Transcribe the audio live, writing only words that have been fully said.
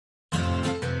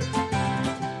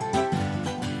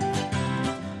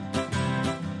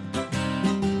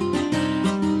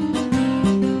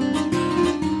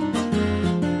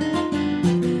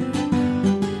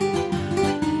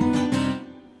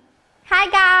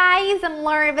guys, I'm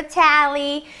Lauren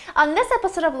Vitale. On this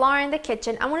episode of Lauren in the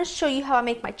Kitchen, I want to show you how I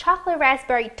make my chocolate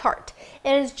raspberry tart.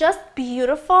 It is just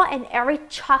beautiful and every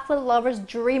chocolate lover's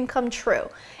dream come true.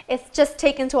 It's just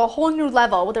taken to a whole new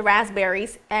level with the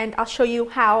raspberries, and I'll show you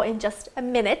how in just a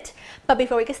minute. But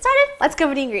before we get started, let's go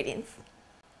over the ingredients.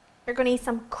 You're going to need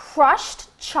some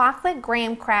crushed chocolate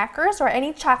graham crackers, or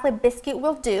any chocolate biscuit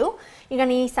will do. You're going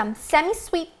to need some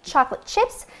semi-sweet chocolate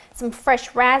chips, some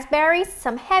fresh raspberries,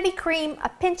 some heavy cream, a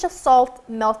pinch of salt,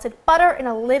 melted butter, and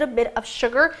a little bit of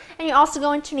sugar. And you're also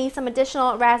going to need some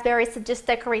additional raspberries to just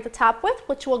decorate the top with,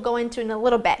 which we'll go into in a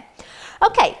little bit.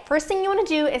 Okay, first thing you want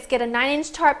to do is get a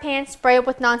 9-inch Tart pan, spray it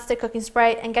with nonstick cooking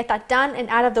spray, and get that done and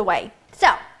out of the way.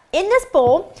 So, in this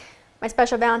bowl, my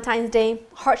special Valentine's Day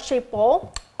heart-shaped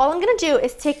bowl, all I'm going to do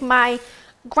is take my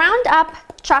ground up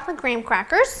chocolate graham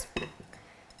crackers,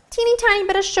 teeny tiny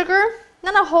bit of sugar,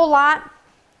 not a whole lot,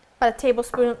 but a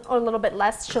tablespoon or a little bit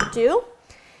less should do,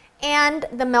 and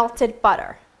the melted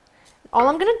butter. All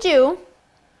I'm going to do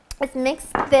is mix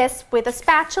this with a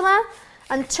spatula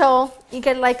until you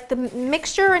get like the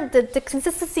mixture and the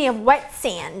consistency of wet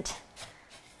sand.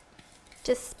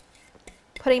 Just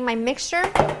putting my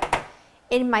mixture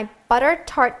in my buttered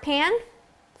tart pan.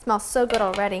 It smells so good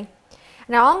already.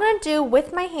 Now all I'm going to do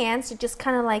with my hands is just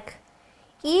kind of like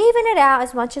even it out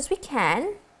as much as we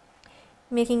can,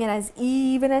 making it as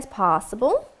even as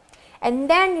possible. And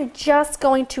then you're just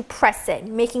going to press it,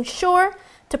 making sure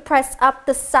to press up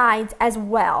the sides as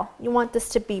well. You want this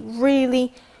to be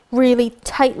really, really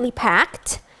tightly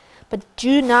packed, but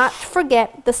do not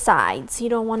forget the sides. You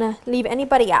don't want to leave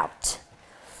anybody out.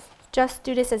 Just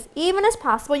do this as even as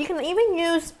possible. You can even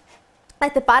use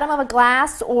like the bottom of a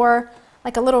glass or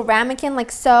like a little ramekin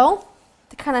like so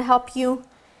to kind of help you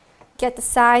get the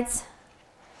sides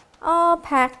all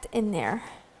packed in there.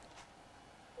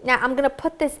 Now I'm going to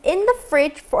put this in the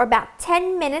fridge for about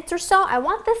 10 minutes or so. I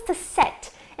want this to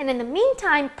set. And in the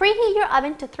meantime, preheat your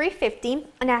oven to 350,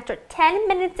 and after 10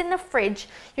 minutes in the fridge,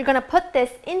 you're going to put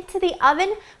this into the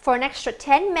oven for an extra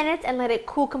 10 minutes and let it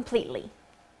cool completely.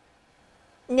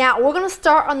 Now we're going to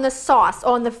start on the sauce,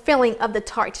 on the filling of the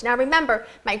tart. Now remember,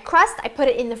 my crust, I put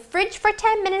it in the fridge for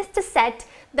 10 minutes to set,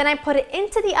 then I put it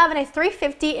into the oven at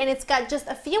 350, and it's got just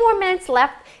a few more minutes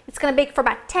left. It's going to bake for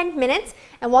about 10 minutes,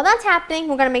 and while that's happening,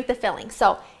 we're going to make the filling.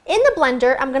 So in the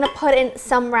blender, I'm going to put in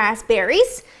some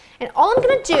raspberries, and all I'm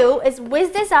going to do is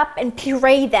whiz this up and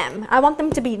puree them. I want them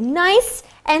to be nice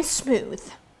and smooth.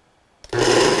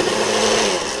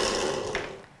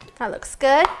 That looks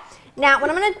good. Now what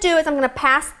I'm going to do is I'm going to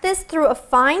pass this through a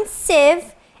fine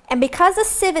sieve, and because the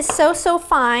sieve is so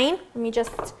fine, let me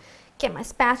just get my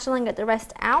spatula and get the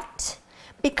rest out.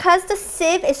 Because the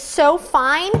sieve is so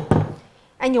fine,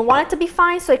 and you want it to be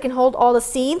fine so it can hold all the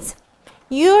seeds,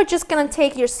 you're just going to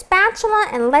take your spatula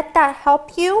and let that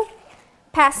help you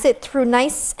pass it through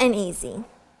nice and easy.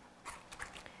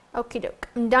 Okie doke.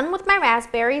 I'm done with my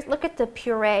raspberries. Look at the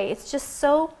puree. It's just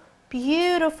so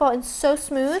beautiful and so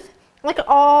smooth. Look at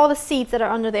all the seeds that are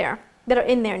under there, that are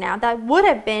in there now. That would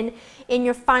have been in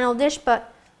your final dish,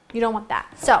 but you don't want that.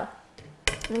 So,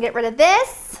 I'm going to get rid of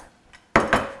this.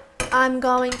 I'm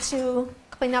going to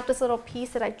clean up this little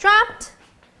piece that I dropped.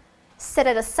 Set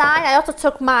it aside. I also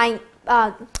took my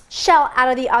shell out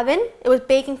of the oven. It was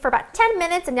baking for about 10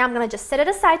 minutes, and now I'm going to just set it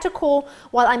aside to cool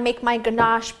while I make my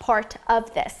ganache part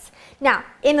of this. Now,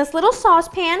 in this little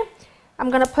saucepan,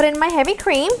 I'm going to put in my heavy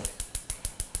cream.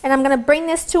 And I'm going to bring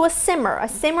this to a simmer. A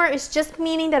simmer is just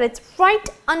meaning that it's right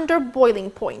under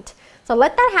boiling point. So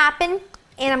let that happen,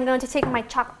 and I'm going to take my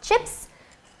chocolate chips,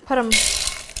 put them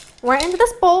right into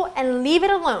this bowl, and leave it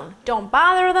alone. Don't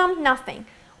bother them, nothing.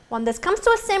 When this comes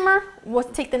to a simmer, we'll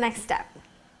take the next step.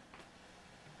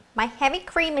 My heavy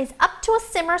cream is up to a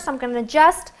simmer, so I'm going to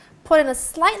just put in a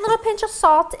slight little pinch of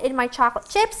salt in my chocolate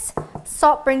chips.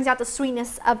 Salt brings out the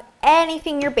sweetness of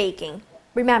anything you're baking.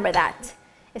 Remember that.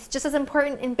 It's just as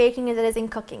important in baking as it is in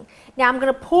cooking. Now I'm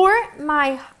going to pour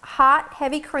my hot,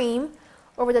 heavy cream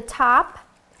over the top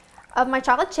of my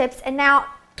chocolate chips, and now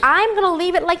I'm going to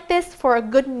leave it like this for a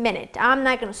good minute. I'm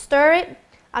not going to stir it.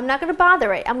 I'm not going to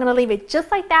bother it. I'm going to leave it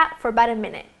just like that for about a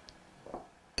minute.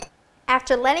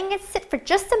 After letting it sit for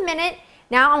just a minute,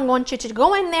 now I want you to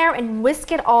go in there and whisk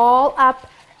it all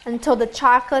up until the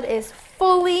chocolate is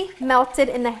fully melted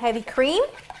in the heavy cream.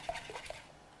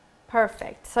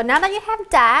 Perfect. So now that you have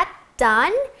that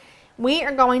done, we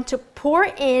are going to pour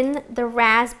in the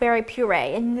raspberry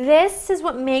puree. And this is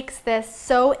what makes this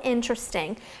so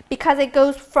interesting, because it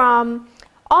goes from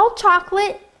all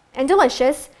chocolate and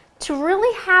delicious to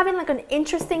really having like an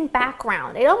interesting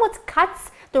background. It almost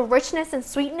cuts the richness and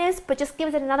sweetness, but just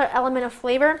gives it another element of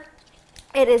flavor.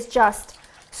 It is just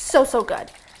so good.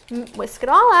 Whisk it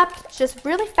all up, just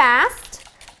really fast.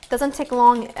 Doesn't take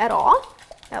long at all.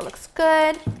 That looks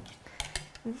good.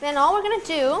 Then all we're gonna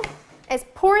do is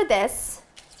pour this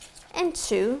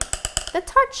into the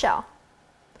tart shell.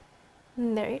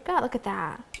 And there you go, look at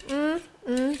that. I'm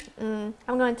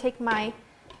gonna take my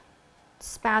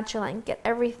spatula and get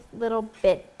every little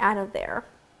bit out of there.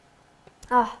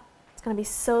 Oh, it's gonna be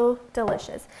so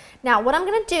delicious. Now what I'm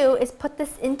gonna do is put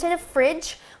this into the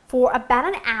fridge for about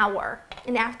an hour.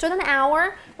 And after an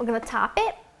hour, we're gonna top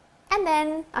it, and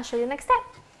then I'll show you the next step.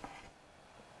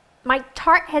 My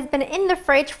tart has been in the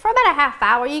fridge for about a half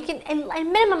hour. You can, a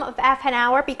minimum of half an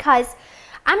hour, because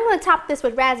I'm going to top this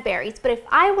with raspberries. But if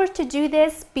I were to do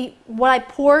this, when I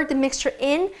pour the mixture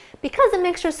in, because the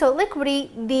mixture is so liquidy,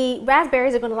 the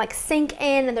raspberries are going to like sink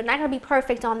in and they're not going to be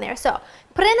perfect on there. So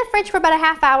put it in the fridge for about a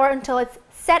half hour until it's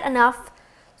set enough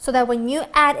so that when you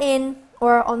add in,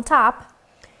 or on top,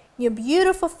 your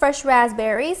beautiful fresh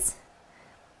raspberries,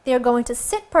 they're going to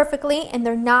sit perfectly and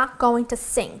they're not going to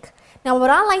sink. Now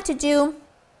what I like to do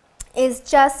is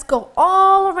just go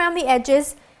all around the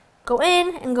edges, go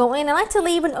in and go in. I like to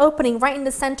leave an opening right in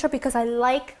the center because I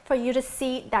like for you to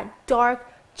see that dark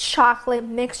chocolate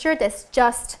mixture that's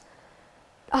just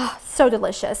so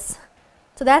delicious.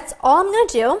 So that's all I'm going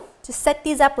to do to set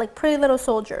these up like pretty little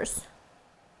soldiers.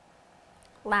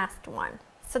 Last one.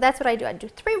 So that's what I do. I do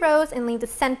 3 rows and leave the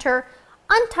center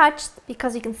untouched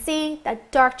because you can see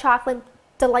that dark chocolate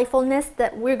delightfulness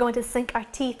that we're going to sink our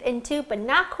teeth into, but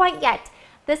not quite yet.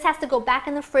 This has to go back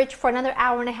in the fridge for another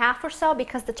hour and a half or so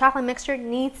because the chocolate mixture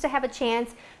needs to have a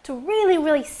chance to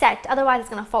really set, otherwise it's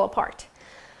going to fall apart.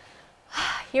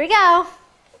 Here we go.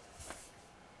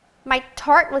 My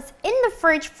tart was in the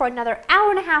fridge for another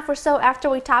hour and a half or so after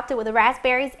we topped it with the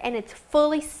raspberries, and it's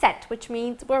fully set, which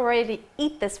means we're ready to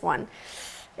eat this one.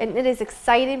 And it is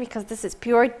exciting because this is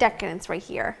pure decadence right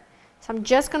here. So I'm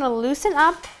just going to loosen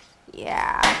up.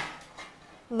 Yeah,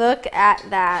 look at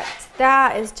that.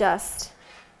 That is just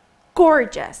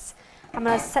gorgeous. I'm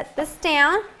going to set this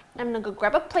down. I'm going to go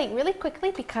grab a plate really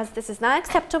quickly because this is not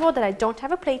acceptable that I don't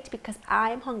have a plate because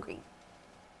I am hungry.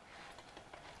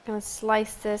 I'm going to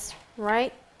slice this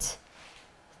right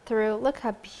through. Look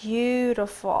how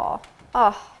beautiful.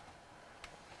 Oh,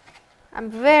 I'm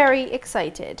very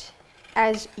excited,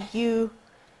 as you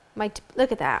might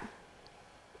look at that.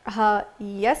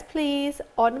 Yes please,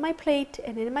 on my plate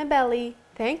and in my belly,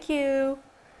 thank you.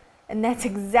 And that's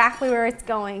exactly where it's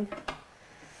going.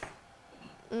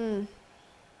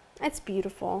 It's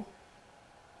beautiful.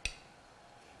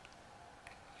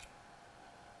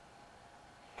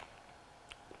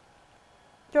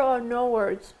 There are no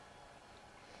words.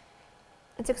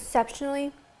 It's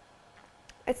exceptionally,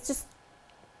 it's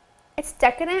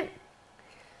decadent.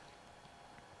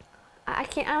 I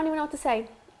don't even know what to say.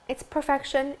 It's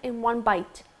perfection in one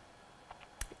bite.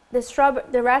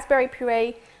 The raspberry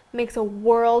puree makes a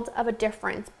world of a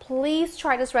difference. Please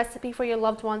try this recipe for your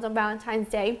loved ones on Valentine's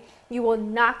Day. You will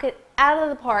knock it out of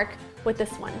the park with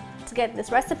this one. To get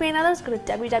this recipe and others, go to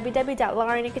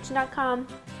www.laureandthekitchen.com.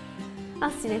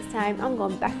 I'll see you next time. I'm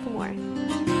going back for more.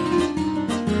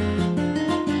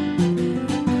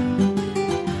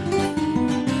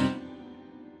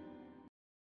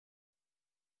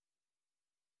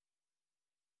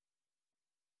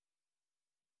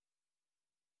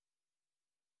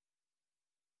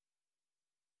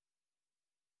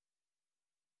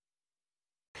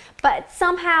 But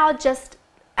somehow just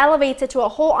elevates it to a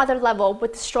whole other level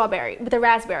with the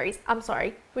raspberries. I'm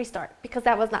sorry, restart, because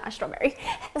that was not a strawberry,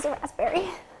 it was a raspberry.